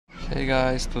Hey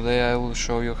guys, today I will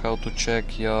show you how to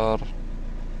check your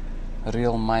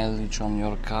real mileage on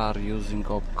your car using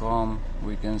OPCOM.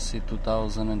 We can see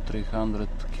 2300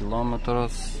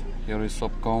 kilometers. Here is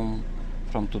OPCOM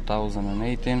from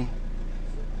 2018.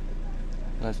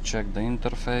 Let's check the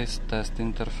interface. Test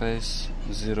interface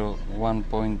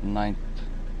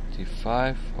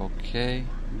 1.95. Okay,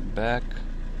 back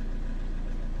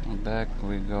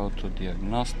we go to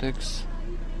Diagnostics.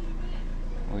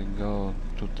 We go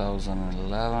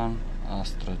 2011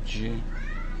 Astra J.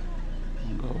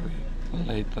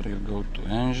 Later you go to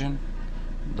engine,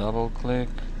 double click,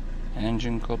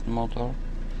 engine code motor,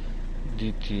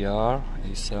 DTR,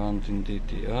 A17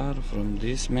 DTR. From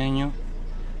this menu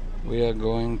we are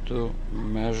going to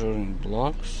measure in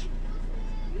blocks.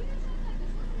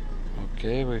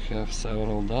 Okay, we have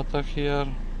several data here.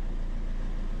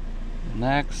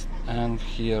 Next, and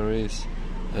here is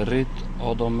read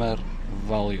odometer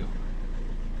value.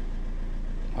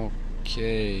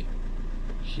 Okay,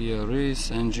 here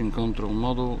is engine control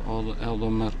module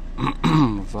odometer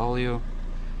value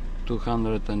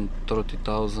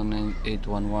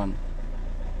 230,811.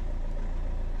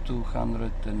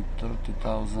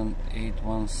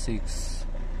 230,816.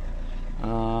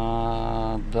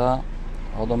 The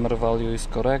odometer value is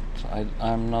correct.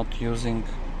 I'm not using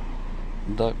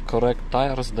the correct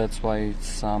tires, that's why it's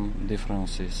some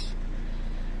differences.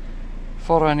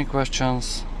 For any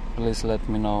questions, please let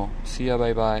me know. See ya,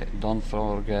 bye bye. Don't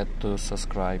forget to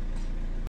subscribe.